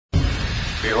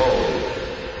Behold,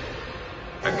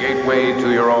 a gateway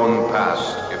to your own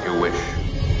past, if you wish.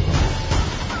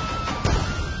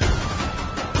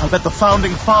 I bet the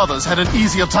Founding Fathers had an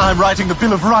easier time writing the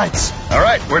Bill of Rights. All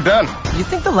right, we're done. You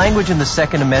think the language in the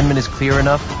Second Amendment is clear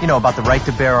enough? You know, about the right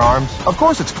to bear arms? Of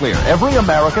course it's clear. Every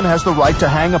American has the right to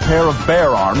hang a pair of bear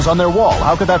arms on their wall.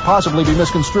 How could that possibly be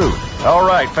misconstrued? All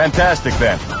right, fantastic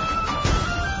then.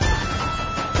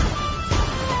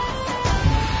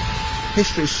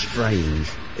 History's strange,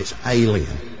 it's alien,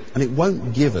 and it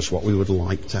won't give us what we would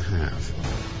like to have.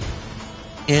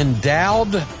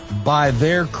 Endowed by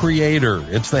their creator.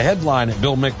 It's the headline at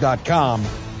BillMick.com.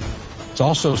 It's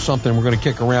also something we're going to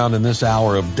kick around in this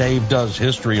hour of Dave Does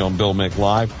History on Bill Mick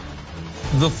Live.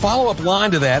 The follow-up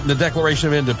line to that in the Declaration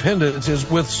of Independence is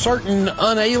with certain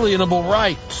unalienable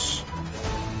rights.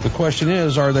 The question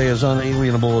is, are they as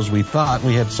unalienable as we thought?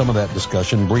 We had some of that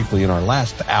discussion briefly in our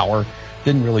last hour.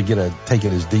 Didn't really take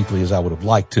it as deeply as I would have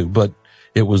liked to, but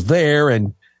it was there.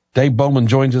 And Dave Bowman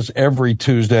joins us every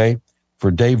Tuesday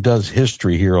for Dave Does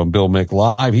History here on Bill Mick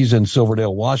Live. He's in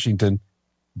Silverdale, Washington.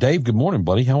 Dave, good morning,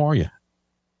 buddy. How are you?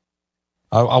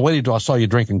 I waited till I saw you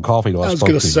drinking coffee. I was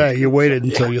going to say, you waited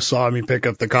until you saw me pick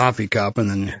up the coffee cup,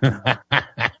 and then...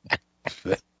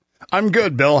 I'm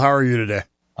good, Bill. How are you today?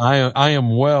 I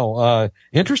am well.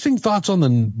 Interesting thoughts on the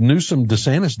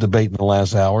Newsom-DeSantis debate in the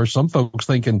last hour. Some folks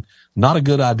thinking not a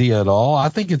good idea at all. I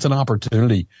think it's an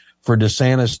opportunity for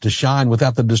DeSantis to shine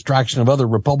without the distraction of other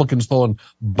Republicans throwing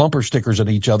bumper stickers at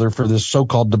each other for this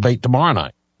so-called debate tomorrow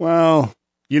night. Well,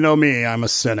 you know me, I'm a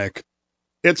cynic.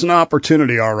 It's an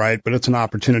opportunity, all right, but it's an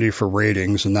opportunity for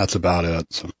ratings, and that's about it.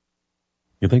 So.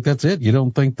 You think that's it? You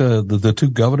don't think the two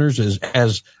governors is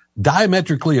as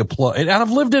diametrically opposed? And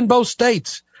I've lived in both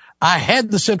states. I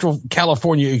had the Central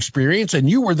California experience, and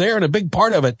you were there and a big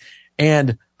part of it.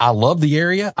 And I love the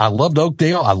area. I loved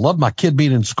Oakdale. I loved my kid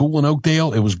being in school in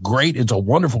Oakdale. It was great. It's a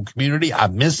wonderful community. I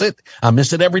miss it. I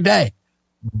miss it every day.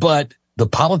 But the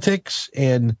politics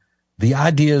and the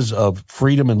ideas of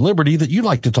freedom and liberty that you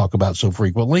like to talk about so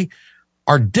frequently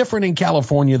are different in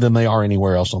California than they are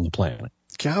anywhere else on the planet.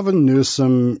 Gavin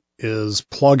Newsom is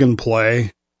plug and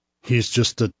play. He's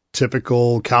just a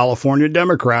typical California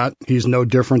Democrat. He's no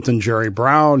different than Jerry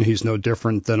Brown. He's no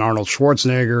different than Arnold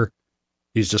Schwarzenegger.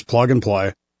 He's just plug and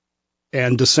play.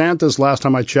 And DeSantis, last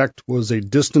time I checked, was a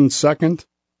distant second.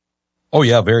 Oh,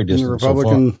 yeah, very distant. In the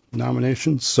Republican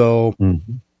nomination. So,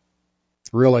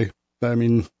 really, I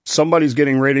mean, somebody's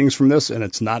getting ratings from this, and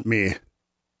it's not me.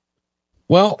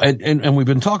 Well, and we've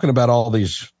been talking about all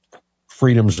these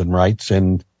freedoms and rights,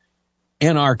 and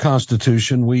in our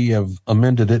Constitution, we have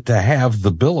amended it to have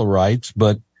the Bill of Rights,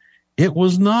 but it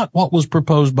was not what was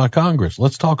proposed by Congress.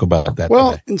 Let's talk about that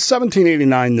Well, today. In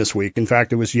 1789 this week, in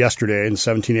fact, it was yesterday in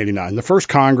 1789, the first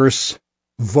Congress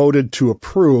voted to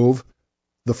approve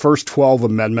the first 12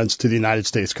 amendments to the United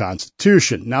States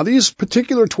Constitution. Now, these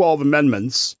particular 12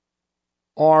 amendments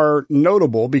are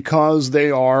notable because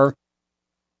they are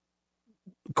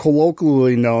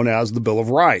colloquially known as the Bill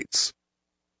of Rights.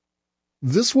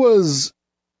 This was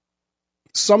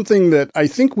something that I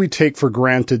think we take for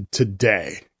granted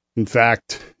today. In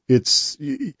fact,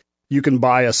 you can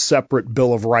buy a separate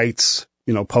Bill of Rights,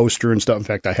 poster and stuff. In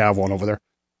fact, I have one over there.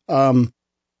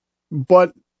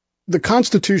 But the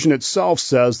Constitution itself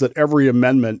says that every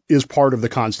amendment is part of the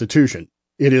Constitution.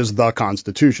 It is the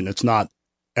Constitution. It's not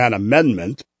an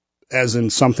amendment, as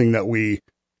in something that we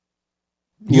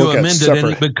look at separate.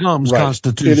 And it becomes right.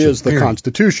 Constitution. It is the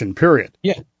Constitution, period.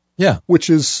 Yeah. Which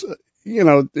is,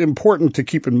 important to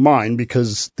keep in mind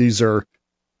because these are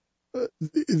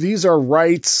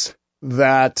rights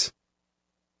that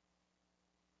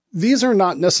these are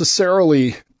not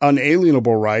necessarily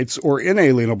unalienable rights or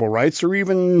inalienable rights or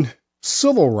even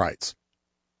civil rights.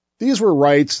 These were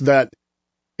rights that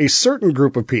a certain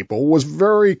group of people were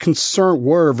very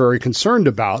concerned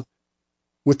about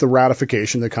with the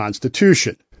ratification of the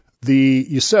Constitution.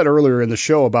 You said earlier in the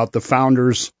show about the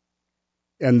founders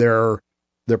and their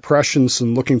prescience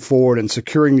and looking forward and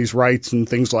securing these rights and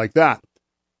things like that.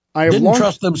 Didn't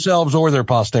trust themselves or their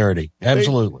posterity.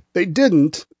 Absolutely. They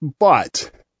didn't,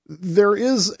 but there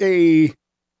is a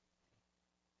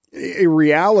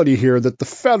reality here that the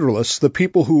Federalists, the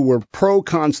people who were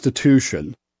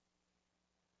pro-Constitution,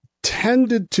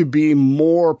 tended to be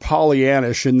more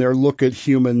Pollyannish in their look at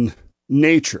human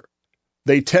nature.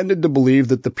 They tended to believe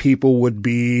that the people would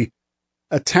be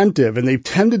attentive, and they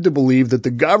tended to believe that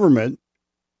the government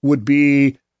would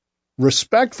be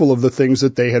respectful of the things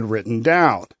that they had written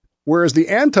down, whereas the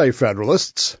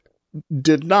Anti-Federalists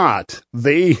did not.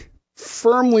 They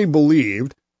firmly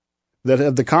believed that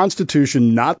had the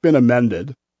Constitution not been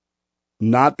amended,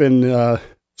 not been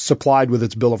supplied with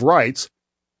its Bill of Rights,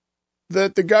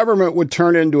 that the government would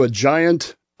turn into a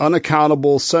giant,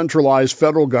 unaccountable, centralized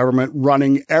federal government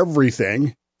running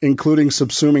everything, including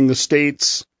subsuming the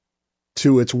states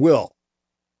to its will.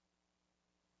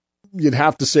 You'd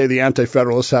have to say the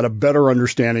Anti-Federalists had a better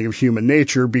understanding of human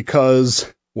nature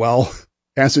because, well,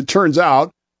 as it turns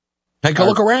out, Take a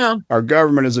look around. Our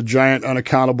government is a giant,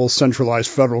 unaccountable, centralized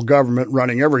federal government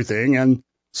running everything and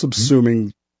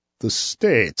subsuming the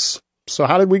states. So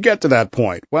how did we get to that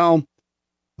point? Well,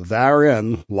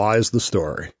 therein lies the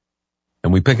story.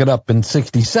 And we pick it up in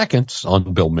 60 seconds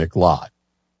on Bill Mick Live.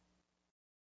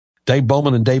 Dave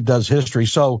Bowman and Dave Does History.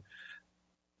 So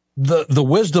the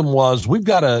wisdom was we've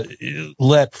got to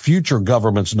let future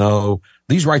governments know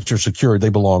these rights are secured. They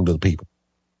belong to the people.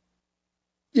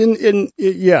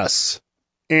 Yes.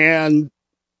 And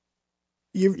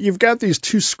you've got these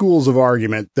two schools of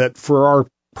argument that for our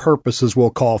purposes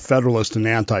we'll call Federalist and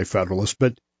Anti-Federalist,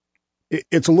 but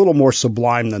it's a little more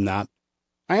sublime than that.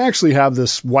 I actually have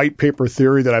this white paper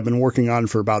theory that I've been working on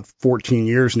for about 14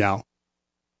 years now,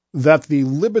 that the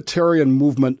libertarian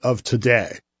movement of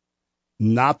today,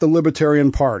 not the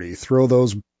Libertarian Party, throw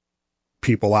those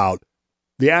people out,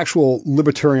 the actual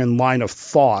libertarian line of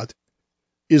thought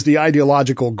is the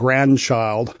ideological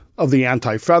grandchild of the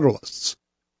Anti-Federalists.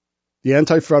 The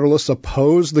Anti-Federalists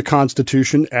opposed the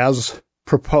Constitution as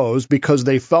proposed because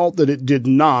they felt that it did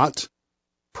not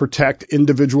protect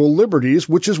individual liberties,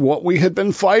 which is what we had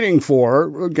been fighting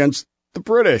for against the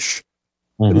British.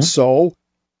 Mm-hmm. And so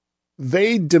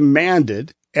they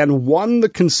demanded and won the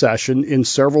concession in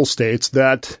several states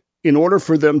that in order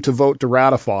for them to vote to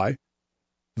ratify,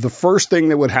 the first thing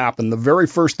that would happen, the very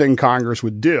first thing Congress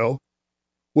would do,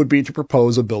 would be to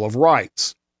propose a Bill of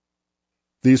Rights.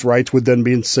 These rights would then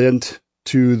be sent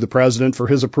to the president for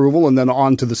his approval and then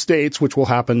on to the states, which will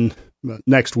happen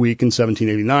next week in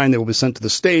 1789. They will be sent to the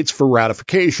states for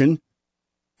ratification,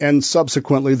 and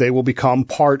subsequently they will become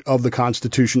part of the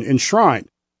Constitution enshrined.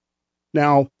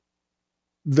 Now,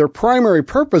 their primary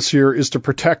purpose here is to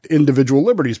protect individual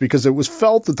liberties because it was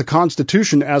felt that the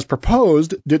Constitution as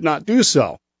proposed did not do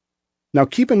so. Now,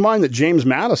 keep in mind that James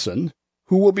Madison,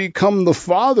 who will become the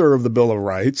father of the Bill of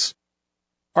Rights,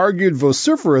 argued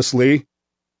vociferously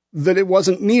that it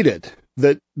wasn't needed,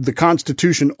 that the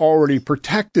Constitution already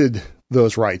protected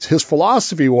those rights. His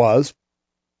philosophy was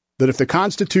that if the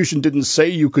Constitution didn't say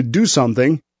you could do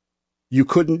something, you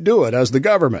couldn't do it as the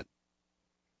government.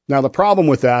 Now, the problem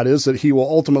with that is that he will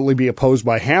ultimately be opposed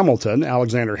by Hamilton,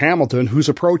 Alexander Hamilton, whose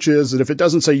approach is that if it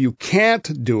doesn't say you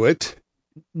can't do it,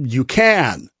 you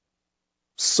can.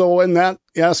 So in that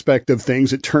aspect of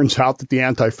things, it turns out that the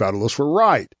Anti-Federalists were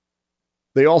right.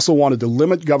 They also wanted to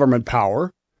limit government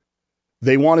power.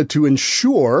 They wanted to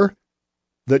ensure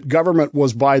that government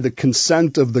was by the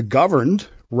consent of the governed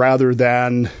rather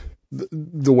than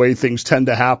the way things tend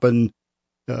to happen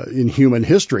in human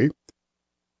history.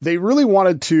 They really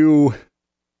wanted to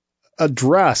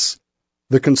address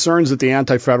the concerns that the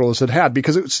Anti-Federalists had had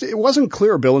because it wasn't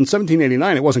clear, Bill, in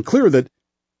 1789, it wasn't clear that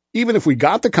even if we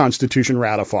got the Constitution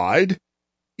ratified,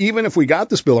 even if we got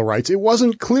this Bill of Rights, it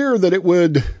wasn't clear that it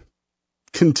would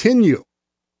continue.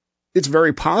 It's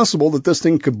very possible that this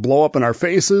thing could blow up in our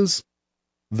faces,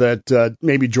 that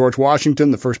maybe George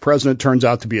Washington, the first president, turns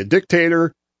out to be a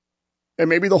dictator, and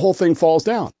maybe the whole thing falls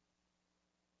down.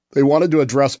 They wanted to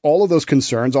address all of those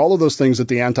concerns, all of those things that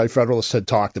the Anti-Federalists had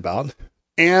talked about,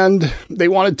 and they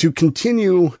wanted to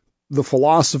continue the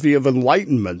philosophy of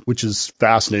enlightenment, which is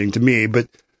fascinating to me, but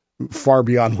far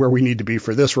beyond where we need to be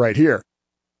for this right here.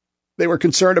 They were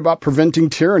concerned about preventing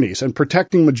tyrannies and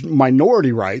protecting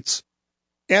minority rights,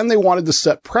 and they wanted to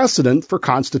set precedent for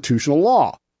constitutional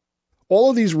law.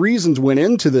 All of these reasons went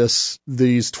into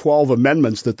these 12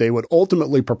 amendments that they would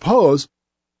ultimately propose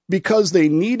because they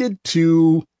needed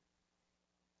to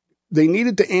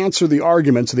answer the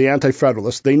arguments of the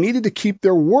Anti-Federalists. They needed to keep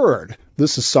their word.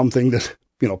 This is something that,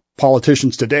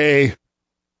 politicians today,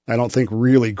 I don't think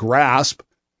really grasp.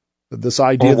 This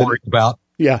idea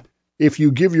if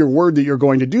you give your word that you're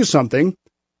going to do something,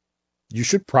 you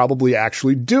should probably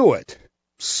actually do it.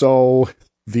 So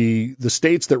the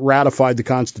states that ratified the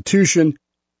Constitution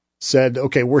said,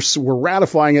 okay, we're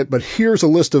ratifying it, but here's a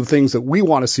list of things that we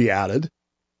want to see added.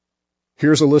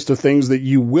 Here's a list of things that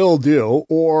you will do,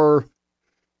 or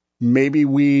maybe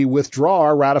we withdraw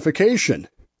our ratification,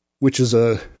 which is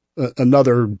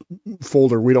another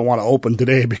folder we don't want to open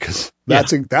today because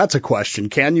that's a question.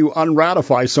 Can you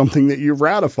unratify something that you've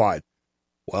ratified?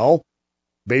 Well,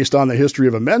 based on the history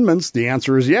of amendments, the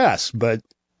answer is yes, but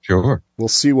sure, we'll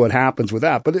see what happens with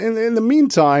that. But in the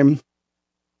meantime,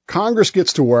 Congress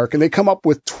gets to work and they come up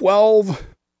with 12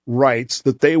 rights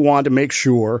that they want to make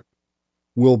sure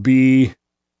will be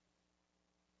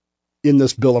in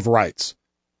this Bill of Rights.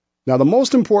 Now, the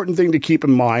most important thing to keep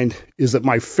in mind is that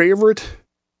my favorite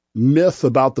myth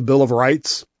about the Bill of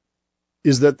Rights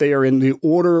is that they are in the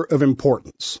order of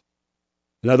importance.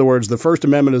 In other words, the First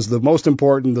Amendment is the most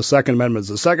important, the Second Amendment is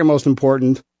the second most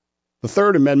important, the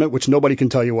Third Amendment, which nobody can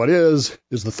tell you what is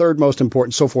the third most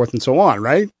important, so forth and so on,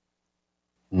 right?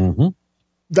 Mm-hmm.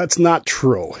 That's not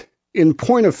true. In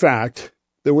point of fact,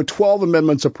 there were 12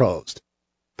 amendments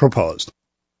proposed.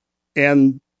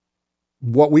 And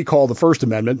what we call the First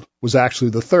Amendment was actually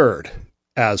the third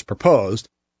as proposed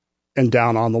and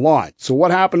down on the line. So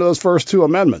what happened to those first two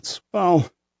amendments? Well,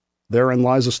 therein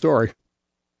lies the story.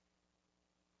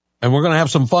 And we're going to have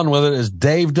some fun with it as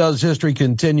Dave Does History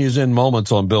continues in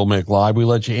moments on Bill Mick Live. We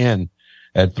let you in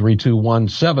at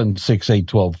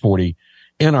 321-768-1240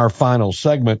 in our final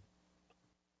segment.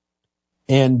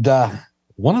 And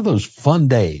one of those fun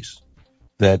days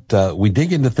that we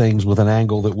dig into things with an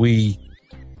angle that we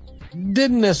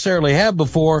didn't necessarily have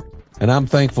before. And I'm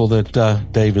thankful that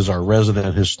Dave is our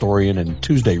resident historian and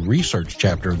Tuesday research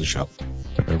chapter of the show,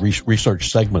 research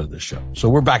segment of the show. So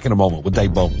we're back in a moment with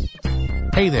Dave Bowman.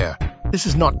 Hey there, this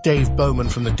is not Dave Bowman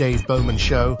from the Dave Bowman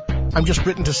Show. I'm just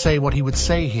written to say what he would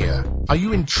say here. Are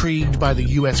you intrigued by the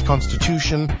U.S.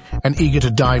 Constitution and eager to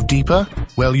dive deeper?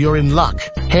 Well, you're in luck.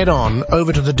 Head on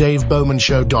over to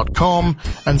thedavebowmanshow.com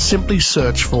and simply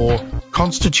search for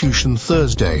Constitution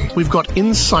Thursday. We've got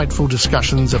insightful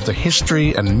discussions of the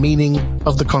history and meaning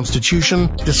of the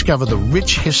Constitution. Discover the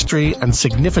rich history and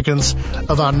significance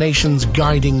of our nation's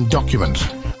guiding document.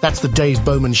 That's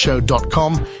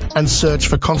thedavebowmanshow.com and search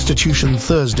for Constitution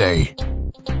Thursday.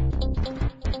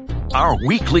 Our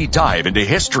weekly dive into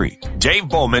history. Dave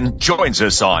Bowman joins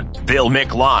us on Bill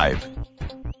Mick Live.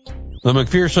 The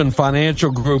McPherson Financial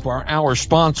Group are our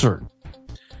sponsor.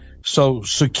 So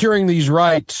securing these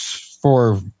rights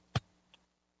for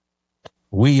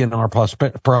we and our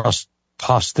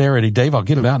posterity, Dave, I'll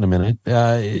get it out in a minute.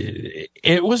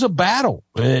 It was a battle,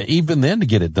 even then, to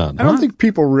get it done. I don't think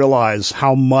people realize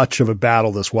how much of a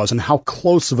battle this was and how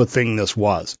close of a thing this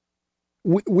was.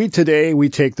 We today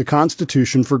take the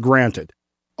Constitution for granted.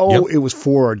 Oh, yep. It was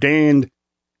foreordained.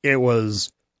 It was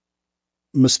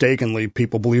mistakenly,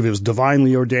 people believe it was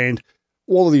divinely ordained.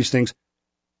 All of these things.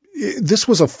 This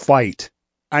was a fight.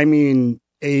 I mean,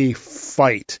 a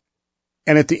fight.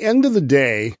 And at the end of the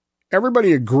day,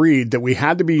 everybody agreed that we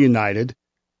had to be united.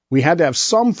 We had to have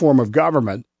some form of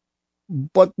government.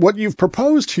 But what you've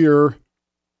proposed here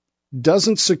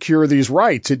doesn't secure these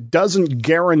rights. It doesn't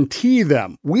guarantee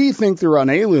them. We think they're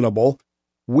unalienable.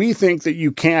 We think that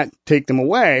you can't take them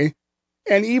away.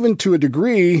 And even to a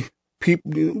degree,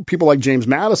 people like James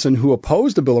Madison, who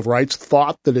opposed the Bill of Rights,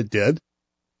 thought that it did.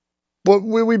 But it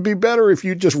would be better if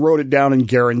you just wrote it down and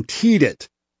guaranteed it.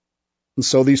 And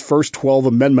so these first 12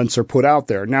 amendments are put out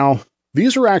there. Now,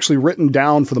 these are actually written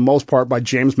down for the most part by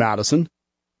James Madison,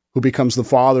 who becomes the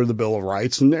father of the Bill of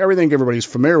Rights, and everybody's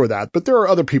familiar with that. But there are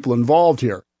other people involved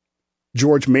here.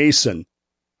 George Mason.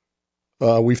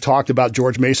 We've talked about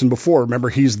George Mason before. Remember,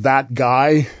 he's that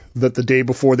guy that the day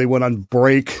before they went on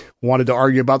break wanted to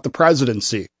argue about the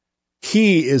presidency.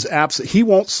 He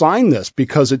won't sign this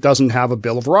because it doesn't have a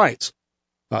Bill of Rights.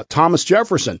 Thomas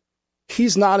Jefferson.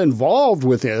 He's not involved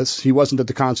with this. He wasn't at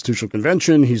the Constitutional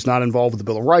Convention. He's not involved with the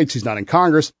Bill of Rights. He's not in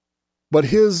Congress. But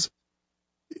his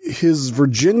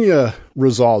Virginia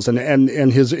resolves and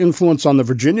his influence on the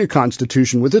Virginia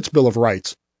Constitution with its Bill of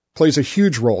Rights plays a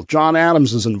huge role. John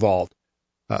Adams is involved,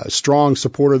 a strong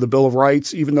supporter of the Bill of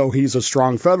Rights, even though he's a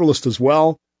strong Federalist as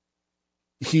well.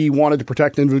 He wanted to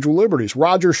protect individual liberties.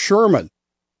 Roger Sherman,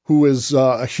 who is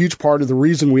a huge part of the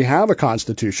reason we have a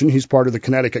Constitution. He's part of the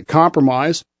Connecticut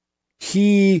Compromise.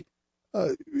 He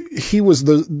was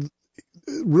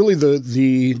really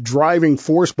the driving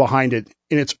force behind it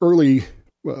in its early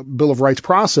Bill of Rights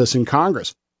process in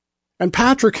Congress. And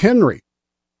Patrick Henry,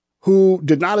 who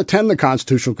did not attend the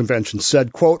Constitutional Convention,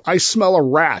 said, quote, "I smell a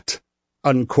rat,"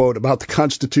 unquote, about the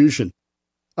Constitution.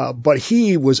 But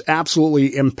he was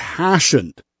absolutely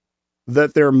impassioned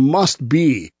that there must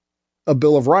be a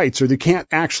Bill of Rights or they can't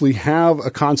actually have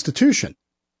a Constitution.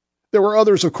 There were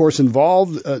others, of course,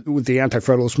 involved with the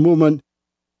Anti-Federalist movement,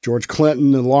 George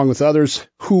Clinton, along with others,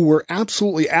 who were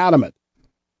absolutely adamant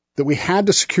that we had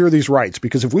to secure these rights.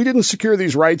 Because if we didn't secure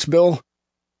these rights, Bill,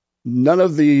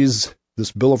 this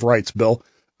Bill of Rights, Bill,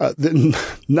 then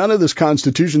none of this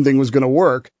Constitution thing was going to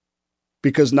work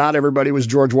because not everybody was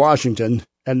George Washington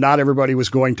and not everybody was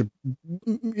going to,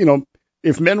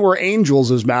 if men were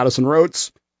angels, as Madison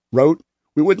wrote,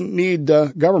 we wouldn't need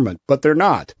government, but they're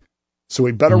not. So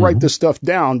we better write this stuff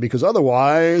down because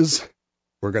otherwise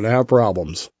we're going to have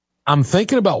problems. I'm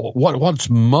thinking about what's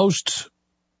most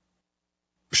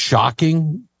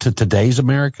shocking to today's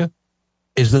America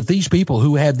is that these people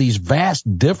who had these vast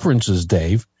differences,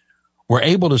 Dave, were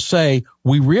able to say,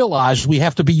 we realize we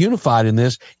have to be unified in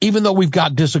this, even though we've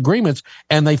got disagreements,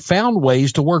 and they found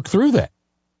ways to work through that.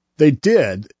 They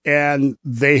did, and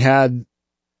they had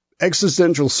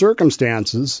existential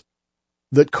circumstances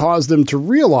that caused them to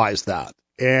realize that.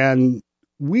 And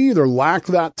we either lack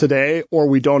that today or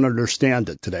we don't understand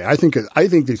it today. I think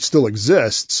it still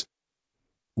exists.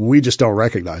 We just don't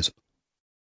recognize it.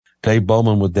 Dave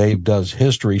Bowman with Dave Does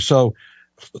History. So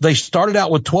they started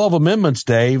out with 12 amendments,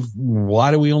 Dave.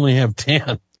 Why do we only have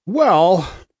 10? Well,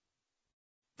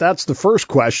 that's the first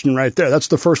question right there. That's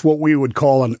the first what we would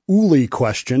call an ULI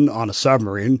question on a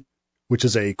submarine, which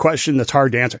is a question that's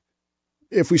hard to answer.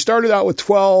 If we started out with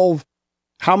 12,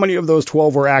 how many of those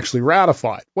 12 were actually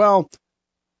ratified? Well,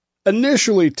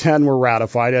 initially 10 were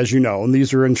ratified, as you know, and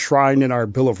these are enshrined in our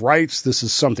Bill of Rights. This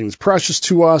is something that's precious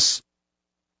to us.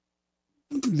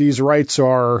 These rights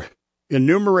are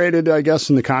enumerated, I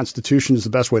guess, in the Constitution is the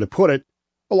best way to put it,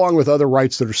 along with other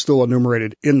rights that are still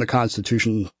enumerated in the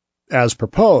Constitution as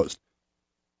proposed.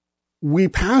 We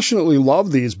passionately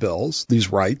love these bills,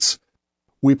 these rights.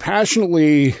 We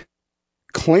passionately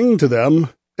cling to them,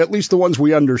 at least the ones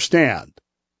we understand.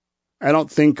 I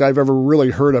don't think I've ever really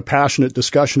heard a passionate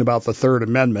discussion about the Third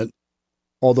Amendment,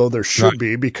 although there should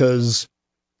be, because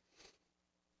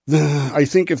I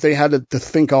think if they had to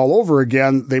think all over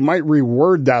again, they might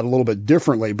reword that a little bit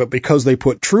differently. But because they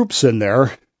put troops in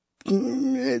there,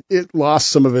 it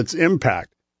lost some of its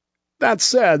impact. That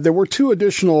said, there were two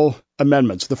additional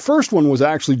amendments. The first one was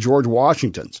actually George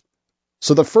Washington's.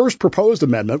 So the first proposed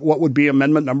amendment, what would be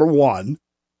amendment number 1,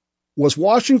 was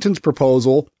Washington's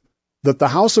proposal that the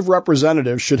House of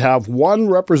Representatives should have one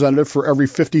representative for every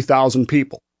 50,000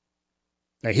 people.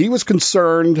 Now, he was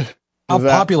concerned. How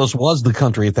populous was the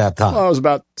country at that time? Well, it was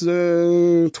about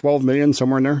 12 million,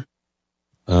 somewhere in there.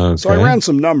 Okay. So I ran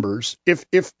some numbers. If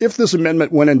this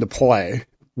amendment went into play,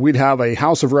 we'd have a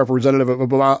House of Representatives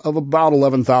of about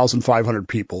 11,500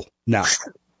 people now.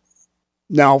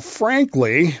 Now,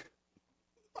 frankly,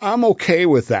 I'm okay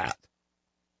with that.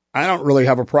 I don't really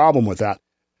have a problem with that.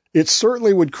 It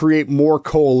certainly would create more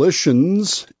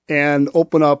coalitions and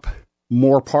open up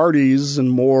more parties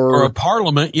and more... Or a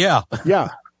parliament, yeah. Yeah.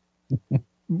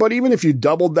 But even if you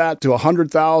doubled that to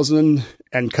 100,000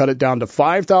 and cut it down to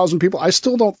 5,000 people, I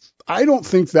don't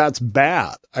think that's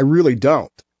bad. I really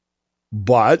don't.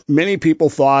 But many people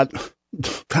thought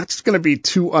that's going to be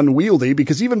too unwieldy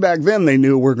because even back then they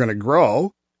knew we're going to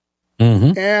grow.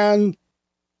 Mm-hmm. And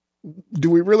do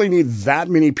we really need that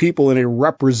many people in a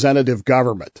representative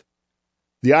government?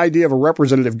 The idea of a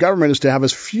representative government is to have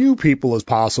as few people as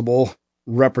possible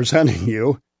representing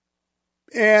you.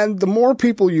 And the more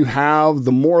people you have,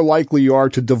 the more likely you are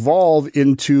to devolve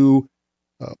into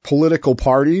political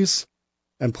parties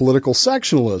and political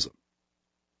sectionalism.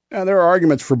 Now, there are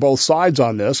arguments for both sides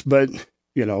on this, but,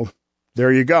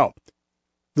 there you go.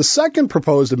 The second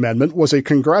proposed amendment was a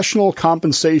congressional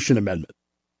compensation amendment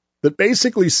that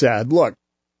basically said, look,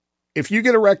 if you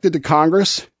get elected to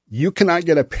Congress, you cannot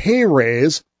get a pay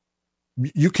raise.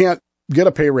 You can't get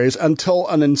a pay raise until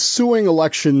an ensuing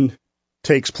election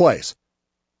takes place.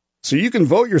 So you can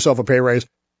vote yourself a pay raise,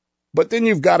 but then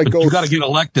you've got to go. You got to get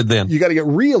elected then. You got to get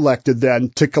reelected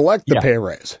then to collect the pay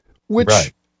raise,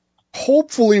 which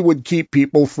hopefully would keep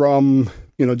people from,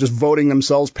 just voting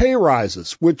themselves pay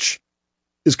rises, which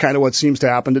is kind of what seems to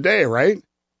happen today, right?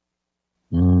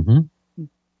 Mm-hmm.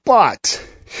 But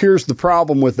here's the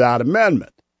problem with that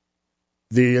amendment.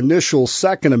 The initial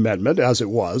Second Amendment, as it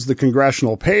was, the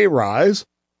congressional pay rise,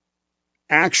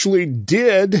 actually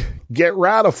did get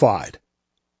ratified.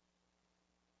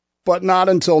 But not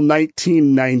until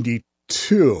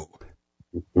 1992.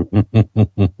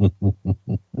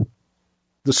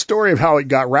 The story of how it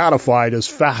got ratified is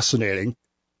fascinating.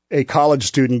 A college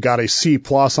student got a C+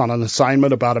 on an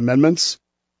assignment about amendments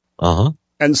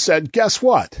and said, guess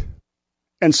what?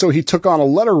 And so he took on a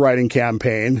letter writing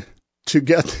campaign to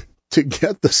get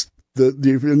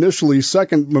the initially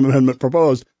Second Amendment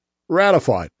proposed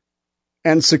ratified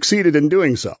and succeeded in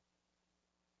doing so.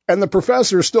 And the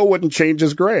professor still wouldn't change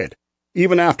his grade,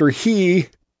 even after he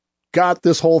got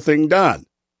this whole thing done.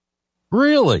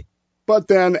 Really? But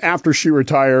then after she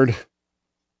retired,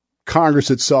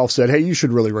 Congress itself said, hey, you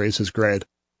should really raise his grade.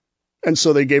 And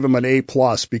so they gave him an A+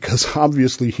 because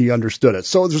obviously he understood it.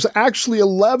 So there's actually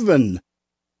 11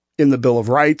 in the Bill of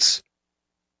Rights.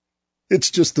 It's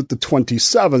just that the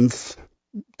 27th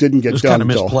didn't get done kind of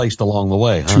until misplaced along the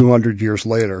way, huh? 200 years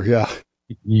later.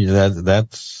 Yeah,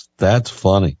 that's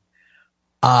funny.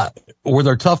 Were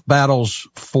there tough battles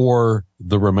for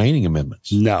the remaining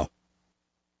amendments? No.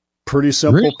 Pretty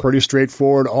simple, Really? pretty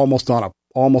straightforward, almost on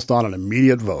an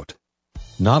immediate vote.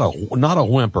 Not a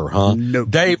whimper, huh? Nope.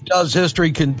 Dave Does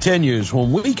History continues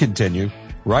when we continue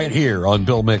right here on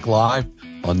Bill Mick Live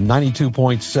on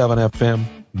 92.7 FM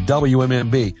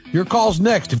WMMB. Your call's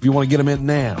next if you want to get them in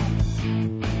now.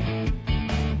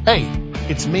 Hey,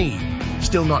 it's me.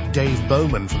 Still not Dave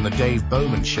Bowman from The Dave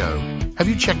Bowman Show. Have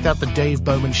you checked out the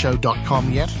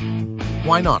DaveBowmanShow.com yet?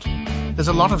 Why not? There's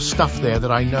a lot of stuff there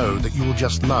that I know that you will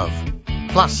just love.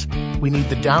 Plus, we need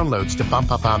the downloads to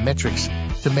bump up our metrics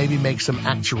to maybe make some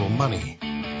actual money.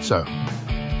 So,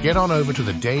 get on over to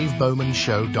the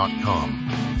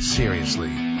DaveBowmanShow.com. Seriously.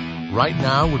 Right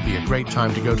now would be a great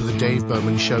time to go to the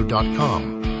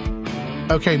DaveBowmanShow.com.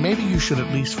 Okay, maybe you should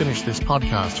at least finish this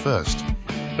podcast first.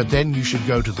 But then you should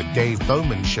go to the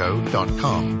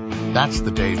DaveBowmanShow.com. That's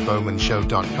the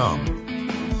DaveBowmanShow.com.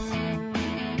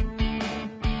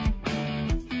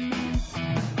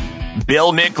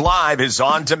 Bill Mick Live is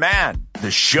on demand.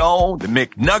 The show, the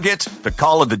McNugget, the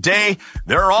call of the day,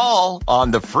 they're all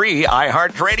on the free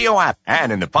iHeartRadio app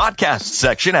and in the podcast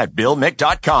section at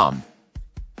BillMick.com.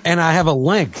 And I have a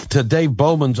link to Dave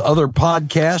Bowman's other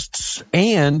podcasts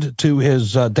and to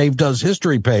his Dave Does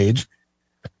History page.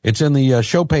 It's in the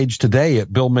show page today at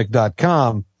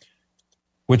BillMick.com,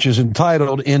 which is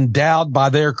entitled Endowed by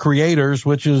Their Creators,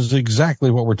 which is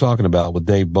exactly what we're talking about with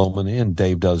Dave Bowman and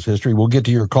Dave Does History. We'll get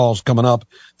to your calls coming up,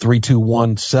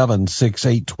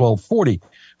 321-768-1240, if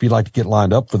you'd like to get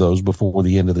lined up for those before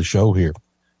the end of the show here.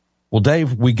 Well,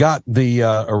 Dave, we got the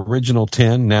original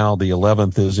 10. Now the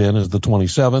 11th is in as the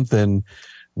 27th, and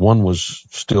one was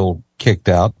still kicked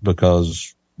out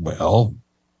because, well,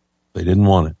 they didn't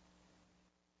want it.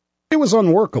 It was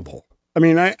unworkable. I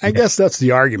mean, I guess that's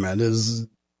the argument is,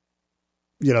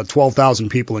 12,000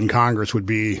 people in Congress would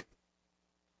be,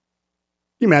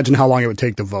 you imagine how long it would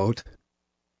take to vote.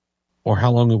 Or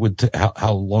how long it would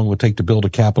take to build a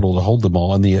Capitol to hold them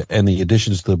all, and the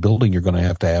additions to the building you're going to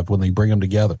have when they bring them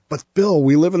together. But Bill,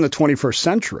 we live in the 21st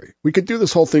century. We could do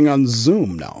this whole thing on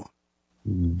Zoom now.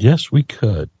 Yes, we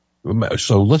could.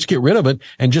 So let's get rid of it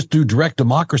and just do direct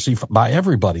democracy by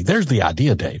everybody. There's the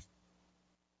idea, Dave.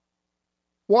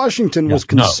 Washington was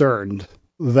concerned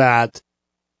that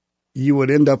you would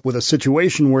end up with a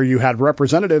situation where you had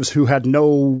representatives who had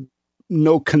no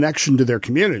connection to their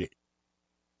community.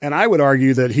 And I would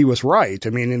argue that he was right. I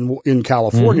mean, in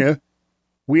California,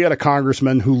 we had a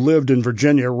congressman who lived in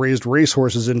Virginia, raised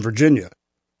racehorses in Virginia.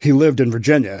 He lived in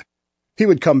Virginia. He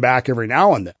would come back every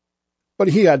now and then, but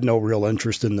he had no real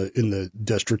interest in the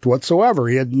district whatsoever.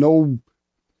 He had no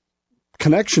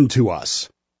connection to us.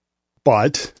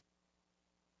 But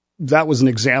that was an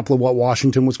example of what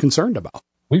Washington was concerned about.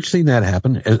 We've seen that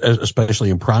happen, especially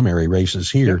in primary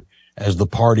races here, as the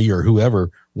party or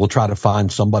whoever will try to find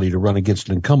somebody to run against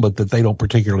an incumbent that they don't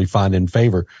particularly find in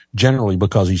favor, generally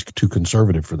because he's too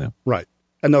conservative for them. Right.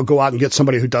 And they'll go out and get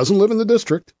somebody who doesn't live in the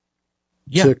district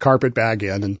to carpet bag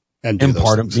in and do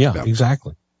those things. Yeah,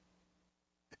 exactly.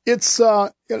 It's,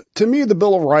 to me, the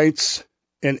Bill of Rights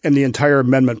and the entire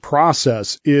amendment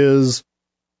process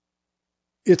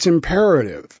it's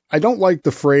imperative. I don't like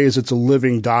the phrase, it's a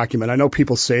living document. I know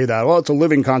people say that, well, it's a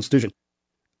living constitution.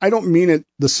 I don't mean it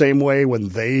the same way when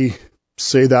they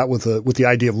say that with the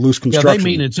idea of loose construction. Yeah, they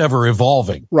mean it's ever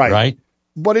evolving. Right?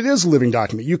 But it is a living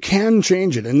document. You can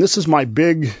change it. And this is my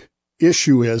big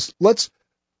issue is let's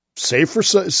say for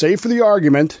the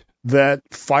argument that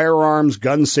firearms,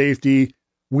 gun safety,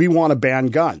 we want to ban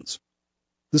guns.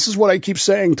 This is what I keep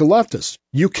saying to leftists.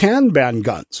 You can ban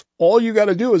guns. All you got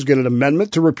to do is get an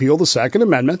amendment to repeal the Second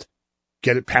Amendment,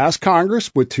 get it past Congress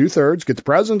with 2/3, get the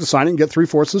president to sign it, and get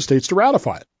 3/4 of the states to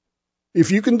ratify it.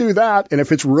 If you can do that, and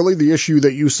if it's really the issue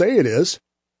that you say it is,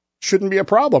 shouldn't be a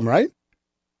problem, right?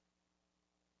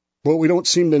 But we don't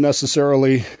seem to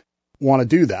necessarily want to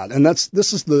do that. And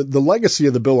this is the legacy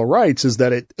of the Bill of Rights, is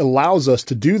that it allows us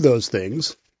to do those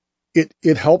things.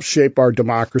 It helps shape our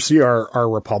democracy, our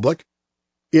republic.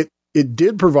 It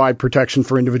did provide protection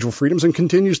for individual freedoms and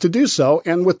continues to do so.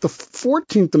 And with the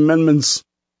 14th Amendment's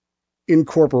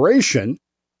incorporation,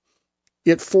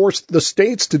 it forced the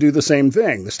states to do the same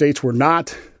thing. The states were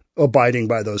not abiding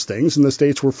by those things, and the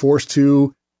states were forced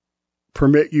to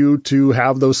permit you to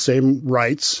have those same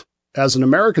rights as an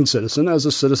American citizen, as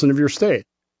a citizen of your state.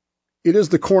 It is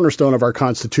the cornerstone of our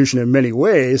Constitution in many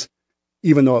ways,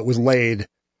 even though it was laid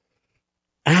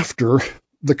after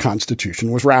the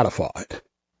Constitution was ratified.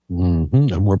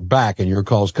 And we're back, and your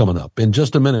call's coming up in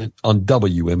just a minute on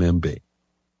WMMB.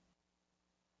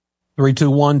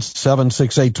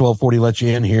 321-768-1240 lets you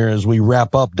in here as we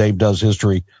wrap up Dave Does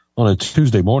History on a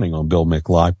Tuesday morning on Bill Mick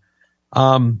Live.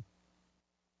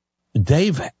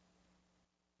 Dave,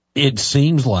 it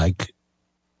seems like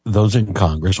those in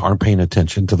Congress aren't paying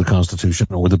attention to the Constitution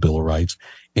or the Bill of Rights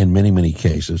in many, many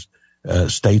cases.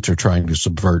 States are trying to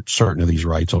subvert certain of these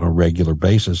rights on a regular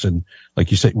basis. And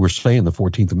like you said, we're saying the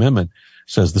 14th Amendment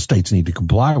says the states need to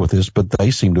comply with this, but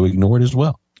they seem to ignore it as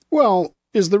well. Well,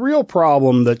 is the real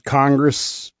problem that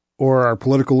Congress or our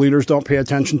political leaders don't pay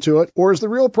attention to it? Or is the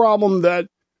real problem that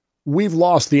we've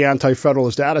lost the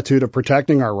anti-federalist attitude of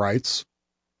protecting our rights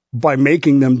by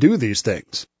making them do these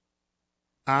things?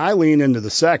 I lean into the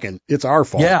second. It's our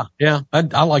fault. Yeah.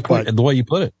 I like the way you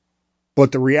put it.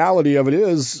 But the reality of it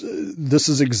is, this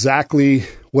is exactly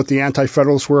what the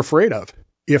anti-federalists were afraid of.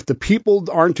 If the people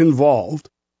aren't involved,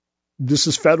 this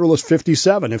is Federalist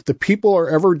 57. If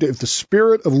the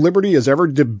spirit of liberty is ever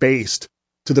debased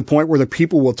to the point where the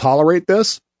people will tolerate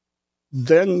this,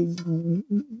 then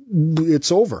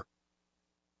it's over.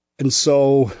 And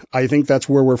so I think that's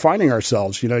where we're finding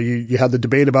ourselves. You know, you had the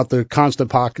debate about the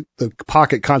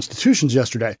pocket constitutions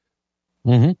yesterday.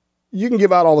 Mm-hmm. You can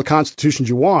give out all the constitutions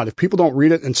you want. If people don't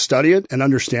read it and study it and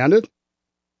understand it, it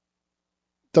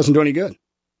doesn't do any good.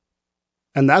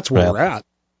 And that's where we're at.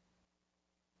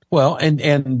 Well,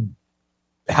 and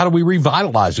how do we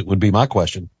revitalize it would be my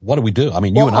question. What do we do? I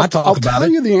mean, you and I talk about it. I'll tell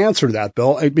you the answer to that,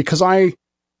 Bill, because I've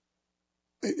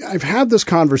had this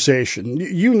conversation.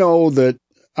 You know that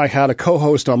I had a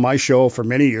co-host on my show for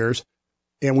many years,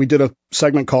 and we did a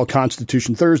segment called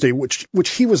Constitution Thursday, which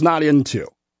he was not into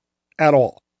at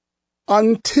all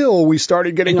until we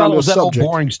started getting on the subject. That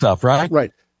old boring stuff, right?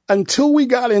 Right. Until we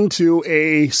got into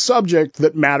a subject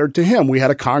that mattered to him. We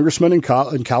had a congressman in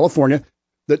California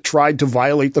that tried to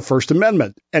violate the First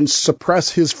Amendment and suppress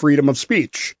his freedom of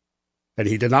speech. And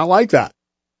he did not like that.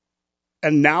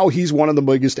 And now he's one of the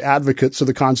biggest advocates of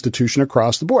the Constitution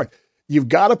across the board. You've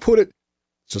got to put it,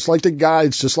 just like the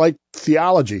guides, just like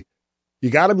theology, you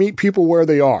got to meet people where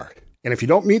they are. And if you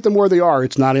don't meet them where they are,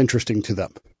 it's not interesting to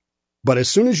them. But as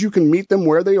soon as you can meet them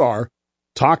where they are,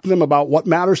 talk to them about what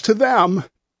matters to them,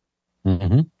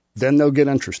 then they'll get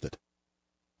interested.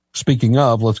 Speaking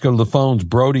of, let's go to the phones.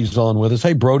 Brody's on with us.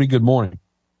 Hey, Brody, good morning.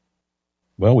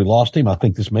 Well, we lost him. I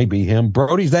think this may be him.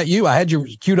 Brody, is that you? I had you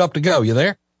queued up to go. You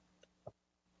there?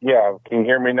 Yeah. Can you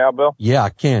hear me now, Bill? Yeah, I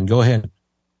can. Go ahead.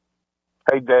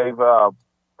 Hey, Dave.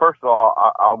 First of all,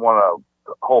 I want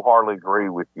to wholeheartedly agree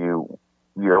with you,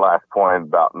 your last point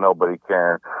about nobody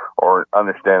caring or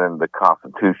understanding the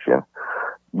Constitution.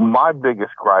 My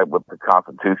biggest gripe with the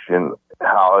Constitution,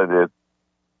 how it is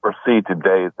perceived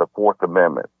today, is the Fourth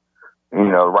Amendment. You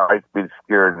know, the right to be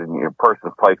secured in your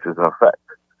person's places and effect.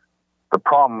 The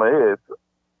problem is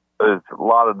a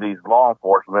lot of these law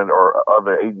enforcement or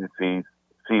other agencies,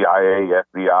 CIA,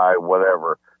 FBI,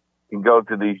 whatever, can go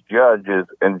to these judges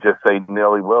and just say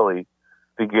nilly-willy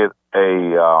to get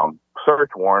a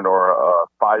search warrant or a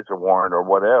FISA warrant or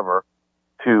whatever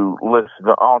to listen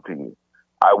onto you.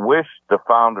 I wish the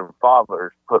founding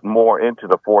fathers put more into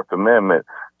the Fourth Amendment,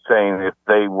 saying if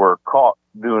they were caught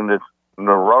doing this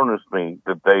erroneously,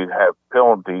 that they have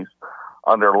penalties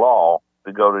under law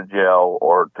to go to jail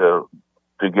or to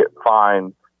get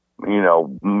fined, you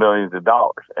know, millions of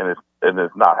dollars, and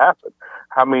it's not happened.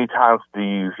 How many times do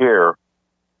you hear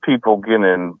people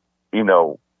getting, you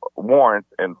know, warrants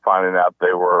and finding out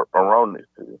they were erroneous?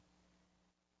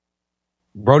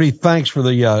 Brody, thanks for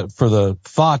the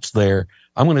thoughts there.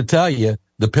 I'm going to tell you,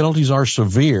 the penalties are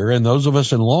severe, and those of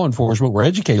us in law enforcement were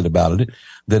educated about it,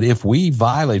 that if we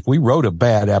wrote a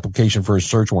bad application for a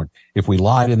search warrant, if we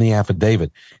lied in the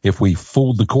affidavit, if we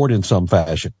fooled the court in some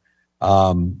fashion,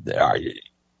 the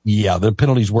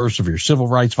penalties were severe. Civil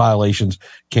rights violations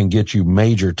can get you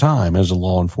major time as a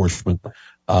law enforcement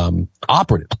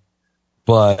operative.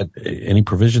 But any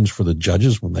provisions for the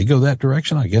judges when they go that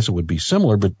direction, I guess it would be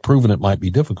similar, but proving it might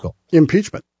be difficult.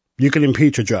 Impeachment. You can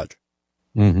impeach a judge.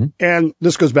 Mm-hmm. And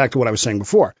this goes back to what I was saying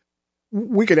before.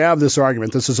 We could have this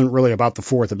argument. This isn't really about the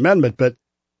Fourth Amendment, but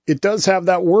it does have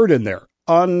that word in there,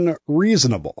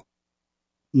 unreasonable.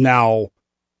 Now,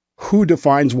 who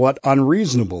defines what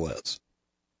unreasonable is?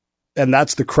 And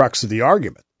that's the crux of the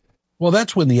argument. Well,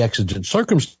 that's when the exigent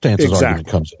circumstances argument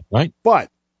comes in, right? But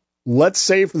let's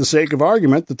say, for the sake of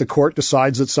argument, that the court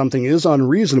decides that something is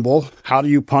unreasonable. How do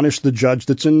you punish the judge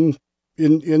that's in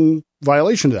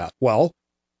violation of that? Well,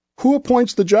 who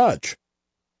appoints the judge?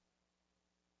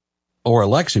 Or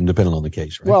elects him, depending on the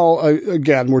case, right? Well,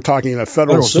 again, we're talking in a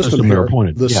federal system here.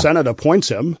 The Senate appoints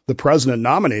him. The president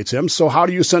nominates him. So how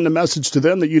do you send a message to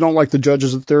them that you don't like the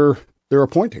judges that they're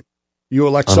appointing? You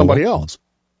elect somebody else.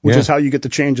 which is how you get the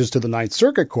changes to the Ninth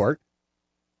Circuit Court,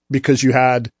 because you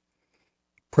had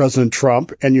President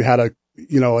Trump and you had a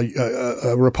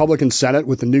Republican Senate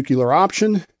with the nuclear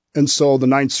option. And so the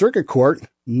Ninth Circuit Court,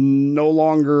 no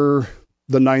longer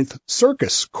the Ninth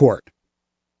Circus Court.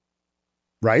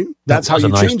 Right? That's how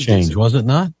you change change, was it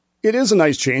not? It is a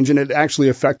nice change, and it actually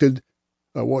affected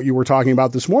what you were talking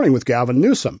about this morning with Gavin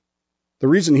Newsom. The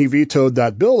reason he vetoed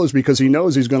that bill is because he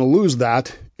knows he's going to lose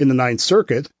that in the Ninth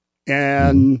Circuit,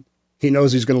 and he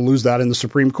knows he's going to lose that in the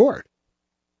Supreme Court.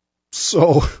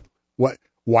 So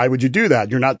why would you do that?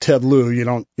 You're not Ted Lieu. You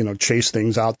don't, chase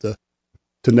things out to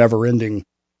never-ending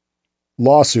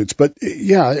lawsuits. But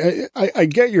yeah, I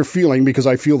get your feeling, because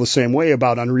I feel the same way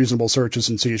about unreasonable searches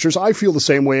and seizures. I feel the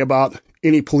same way about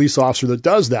any police officer that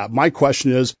does that. My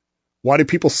question is, why do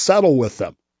people settle with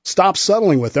them? Stop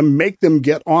settling with them, make them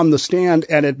get on the stand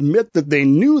and admit that they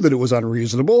knew that it was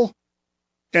unreasonable,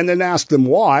 and then ask them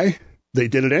why they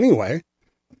did it anyway.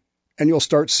 And you'll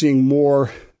start seeing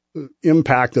more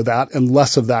impact of that and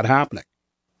less of that happening.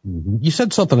 You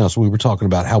said something else. We were talking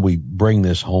about how we bring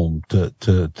this home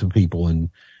to people,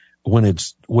 and when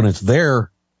it's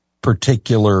their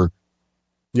particular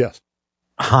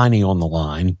hiney on the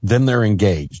line, then they're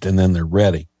engaged and then they're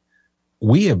ready.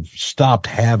 We have stopped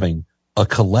having a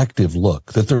collective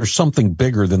look that there's something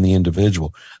bigger than the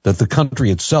individual, that the country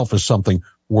itself is something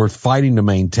worth fighting to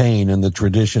maintain, and the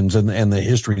traditions and the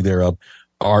history thereof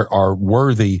are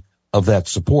worthy of that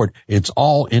support. It's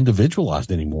all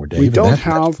individualized anymore, Dave. We don't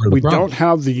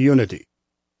have the unity.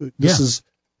 This is,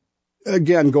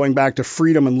 again, going back to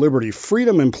freedom and liberty.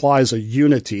 Freedom implies a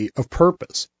unity of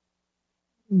purpose.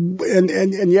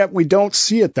 And yet we don't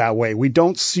see it that way. We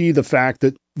don't see the fact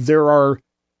that there are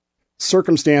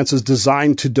circumstances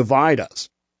designed to divide us.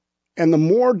 And the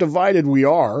more divided we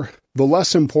are, the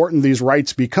less important these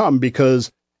rights become,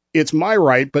 because it's my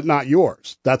right, but not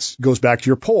yours. That goes back to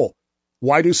your poll.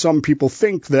 Why do some people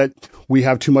think that we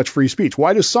have too much free speech?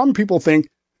 Why do some people think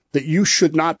that you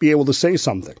should not be able to say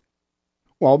something?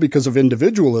 Well, because of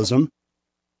individualism,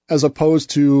 as opposed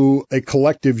to a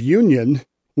collective union,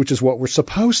 which is what we're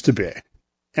supposed to be.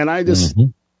 And I just,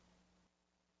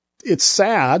 it's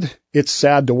sad. It's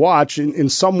sad to watch. In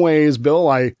some ways, Bill,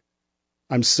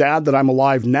 I'm sad that I'm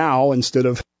alive now instead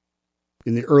of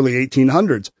in the early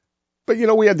 1800s. But,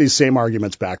 we had these same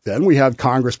arguments back then. We had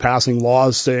Congress passing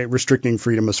laws restricting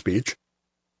freedom of speech.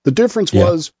 The difference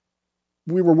was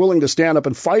we were willing to stand up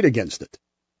and fight against it.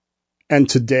 And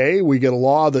today we get a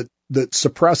law that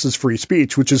suppresses free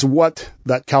speech, which is what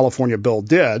that California bill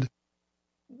did.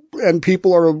 And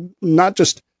people are not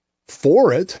just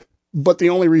for it, but the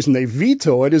only reason they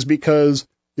veto it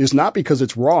is not because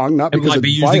it's wrong, not because it might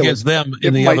be used against them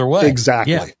in the other way.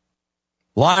 Exactly. Yeah.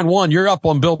 Line one, you're up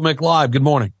on Bill Mick Live. Good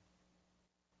morning.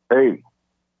 Hey.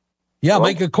 Yeah,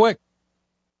 make it quick.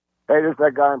 Hey, this is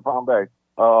that guy in Palm Bay.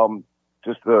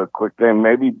 Just a quick thing.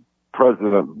 Maybe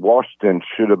President Washington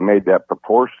should have made that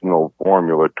proportional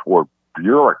formula toward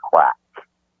bureaucrats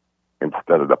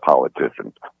instead of the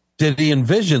politicians. Did he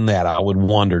envision that, I would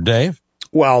wonder, Dave?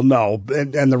 Well, no.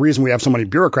 And the reason we have so many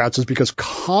bureaucrats is because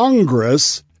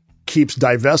Congress keeps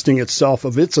divesting itself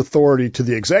of its authority to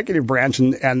the executive branch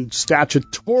and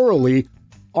statutorily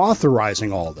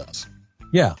authorizing all this.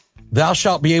 Yeah. Thou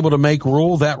shalt be able to make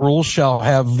rule. That rule shall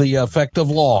have the effect of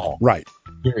law. Right.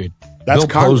 Period. That's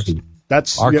Bill Posey,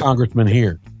 that's our congressman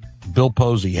here. Bill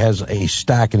Posey has a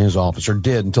stack in his office, or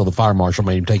did until the fire marshal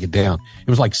made him take it down. It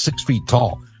was like 6 feet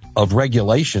tall of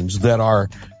regulations that are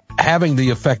having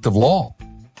the effect of law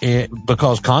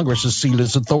because Congress has ceded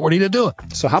its authority to do it.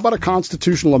 So how about a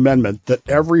constitutional amendment that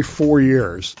every 4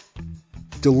 years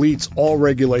deletes all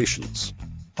regulations?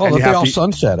 Oh, let they all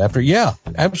sunset after. Yeah,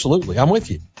 absolutely. I'm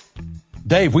with you.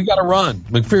 Dave, we got to run.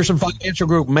 McPherson Financial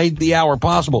Group made the hour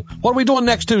possible. What are we doing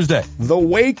next Tuesday? The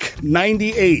Wake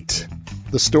 98,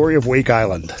 the story of Wake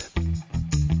Island.